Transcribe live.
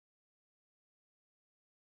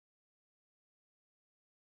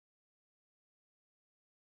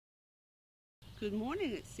Good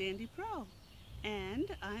morning, it's Sandy Pro, and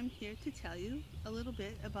I'm here to tell you a little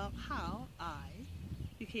bit about how I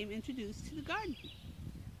became introduced to the garden.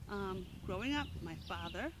 Growing up, my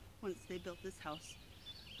father, once they built this house,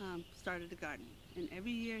 started a garden, and every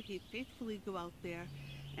year he'd faithfully go out there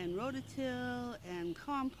and rototill and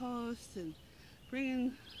compost and bring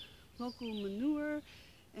in local manure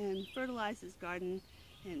and fertilize his garden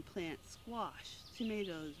and plant squash,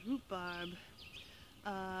 tomatoes, rhubarb,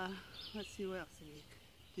 uh, let's see what else did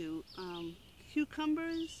he do.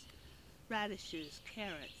 Cucumbers, radishes,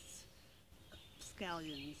 carrots,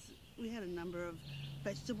 scallions. We had a number of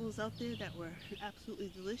vegetables out there that were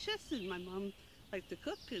absolutely delicious, and my mom liked to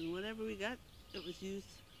cook, and whatever we got, it was used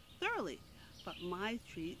thoroughly. But my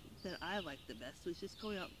treat that I liked the best was just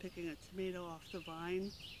going out and picking a tomato off the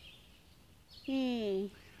vine.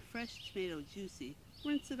 Fresh tomato, juicy.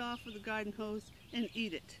 Rinse it off with a garden hose and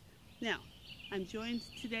eat it. Now, I'm joined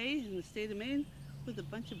today in the state of Maine with a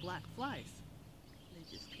bunch of black flies.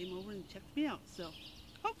 They just came over and checked me out, so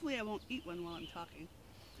hopefully I won't eat one while I'm talking.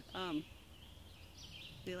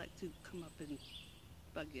 They like to come up and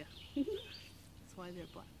bug you. That's why they're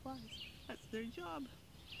black flies. That's their job.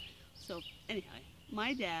 So anyhow,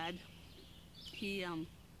 my dad, he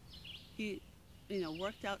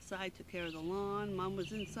worked outside, took care of the lawn. Mom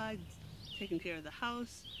was inside taking care of the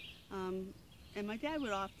house. And my dad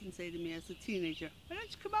would often say to me as a teenager, "Why don't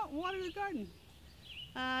you come out and water the garden?"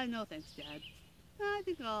 No thanks, Dad. I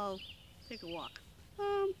think I'll take a walk.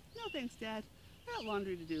 No thanks, Dad. I got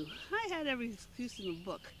laundry to do. I had every excuse in the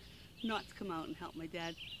book not to come out and help my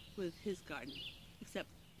dad with his garden, except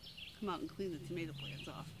come out and clean the tomato plants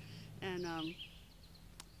off. And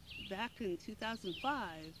back in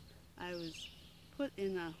 2005, I was put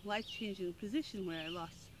in a life-changing position where I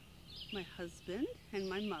lost my husband and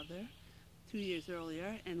my mother 2 years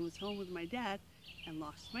earlier, and was home with my dad and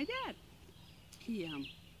lost my dad. He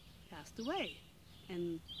passed away,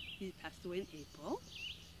 and he passed away in April,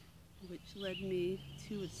 which led me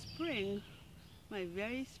to a spring, my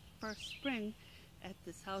very first spring at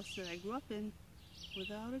this house that I grew up in,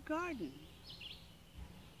 without a garden.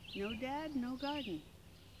 No dad, no garden.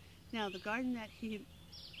 Now the garden that he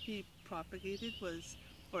propagated was,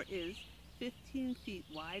 or is, 15 feet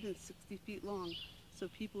wide and 60 feet long. So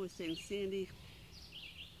people were saying, "Sandy,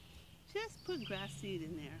 just put grass seed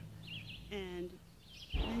in there, and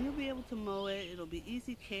then you'll be able to mow it. It'll be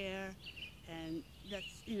easy care, and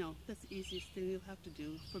that's the easiest thing you'll have to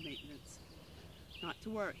do for maintenance. Not to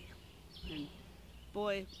worry." And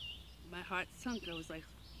boy, my heart sunk. I was like,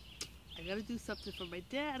 I gotta do something for my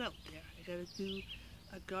dad out there. I gotta do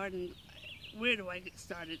a garden. Where do I get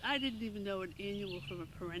started? I didn't even know an annual from a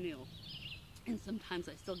perennial, and sometimes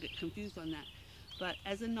I still get confused on that. But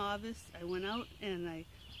as a novice, I went out and I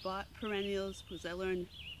bought perennials, because I learned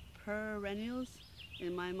perennials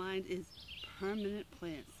in my mind is permanent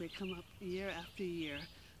plants. They come up year after year.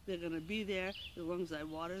 They're going to be there as long as I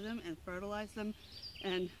water them and fertilize them.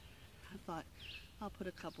 And I thought, I'll put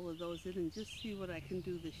a couple of those in and just see what I can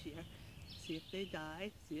do this year. See if they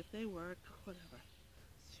die, see if they work, whatever.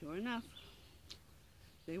 Sure enough,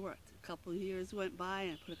 they worked. A couple of years went by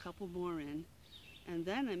and I put a couple more in. And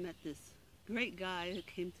then I met this great guy who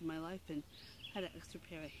came to my life and had an extra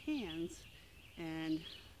pair of hands, and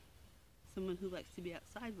someone who likes to be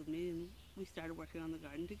outside with me, and we started working on the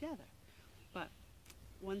garden together. But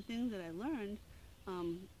one thing that I learned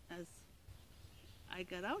as I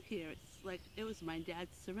got out here, it's like it was my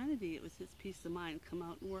dad's serenity. It was his peace of mind. Come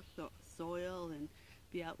out and work the soil and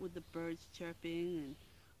be out with the birds chirping and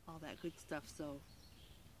all that good stuff. So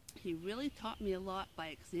he really taught me a lot by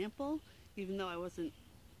example, even though I wasn't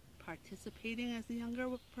participating as a younger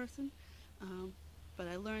person. But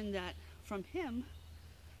I learned that from him.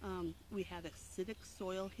 We have acidic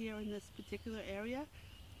soil here in this particular area,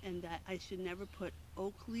 and that I should never put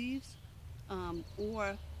oak leaves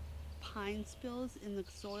or pine spills in the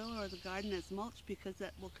soil or the garden as mulch, because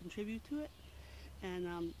that will contribute to it.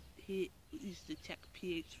 And he used to check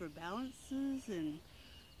pH for balances, and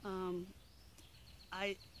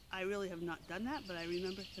I really have not done that, but I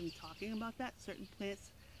remember him talking about that. Certain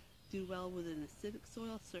plants do well with an acidic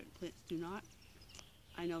soil, certain plants do not.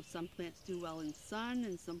 I know some plants do well in sun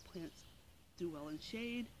and some plants do well in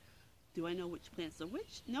shade. Do I know which plants are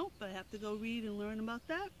which? Nope, but I have to go read and learn about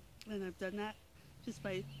that. And I've done that just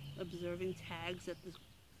by observing tags at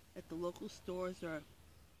the local stores or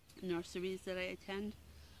nurseries that I attend.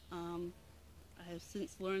 I have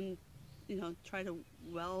since learned, try to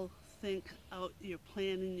think out your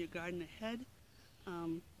plan in your garden ahead.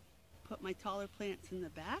 Put my taller plants in the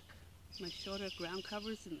back, my shorter ground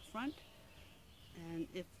covers in the front. And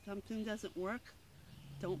if something doesn't work,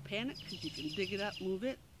 don't panic because you can dig it up, move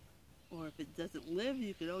it, or if it doesn't live,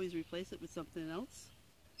 you could always replace it with something else.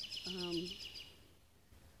 Um,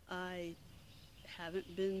 I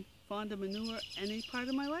haven't been fond of manure any part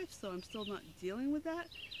of my life, so I'm still not dealing with that.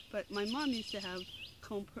 But my mom used to have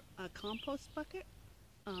a compost bucket.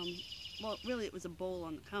 Well, really, it was a bowl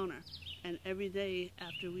on the counter, and every day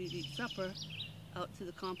after we'd eat supper, out to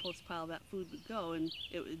the compost pile that food would go, and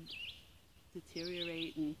it would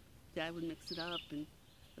deteriorate, and Dad would mix it up, and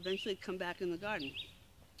eventually come back in the garden.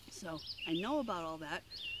 So I know about all that,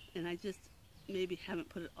 and I just maybe haven't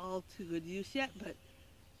put it all to good use yet, but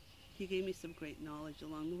he gave me some great knowledge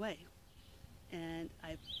along the way. And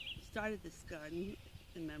I started this garden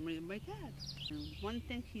in memory of my dad. And one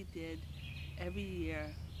thing he did every year,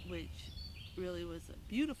 which really was a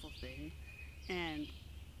beautiful thing, and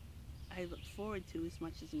I looked forward to as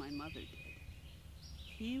much as my mother did,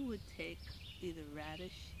 he would take either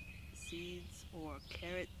radish seeds or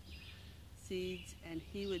carrot seeds, and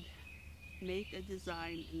he would make a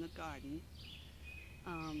design in the garden.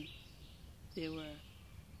 There were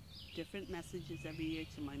different messages every year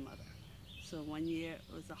to my mother. So one year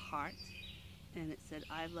it was a heart, and it said,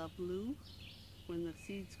 "I love Lou." When the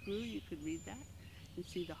seeds grew, you could read that and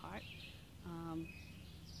see the heart.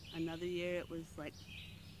 Another year it was like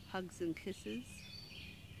hugs and kisses.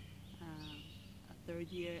 A third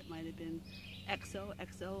year it might have been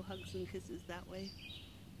XO, hugs and kisses that way.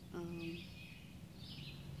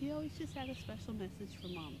 He always just had a special message for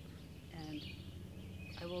Mom, and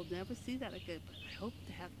I will never see that again, but I hope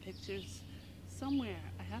to have pictures somewhere.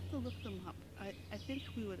 I have to look them up. I think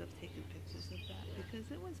we would have taken pictures of that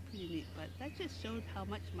because it was pretty neat, but that just showed how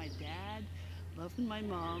much my dad loved my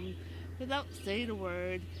mom without saying a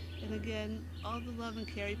word. And again, all the love and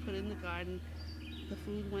care he put in the garden, the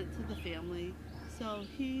food went to the family. So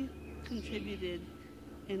he contributed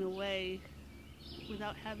in a way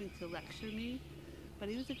without having to lecture me, but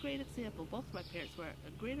he was a great example. Both of my parents were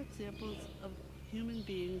great examples of human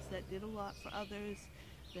beings that did a lot for others,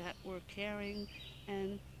 that were caring,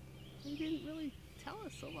 and they didn't really tell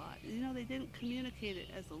us a lot. You know, they didn't communicate it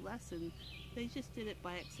as a lesson. They just did it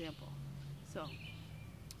by example. So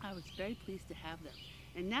I was very pleased to have them.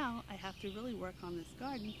 And now I have to really work on this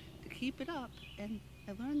garden to keep it up, and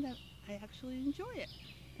I learned that I actually enjoy it.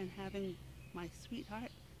 And having my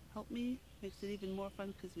sweetheart help me makes it even more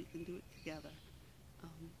fun because we can do it together.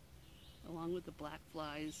 Along with the black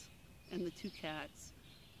flies and the 2 cats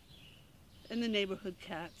and the neighborhood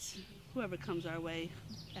cats, whoever comes our way.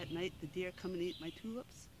 At night, the deer come and eat my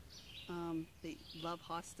tulips. They love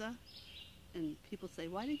hosta, and people say,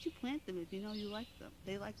 "Why did you plant them if you know you like them?"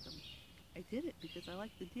 They like them. I did it because I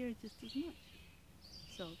like the deer just as much.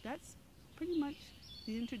 So that's pretty much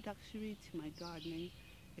the introductory to my gardening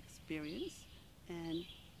experience, and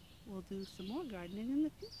we'll do some more gardening in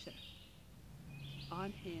the future.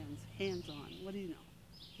 On hands-on, what do you know?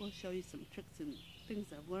 We'll show you some tricks and things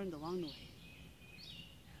I've learned along the way.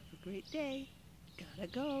 Have a great day. Gotta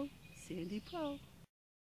go. Sandy Pro.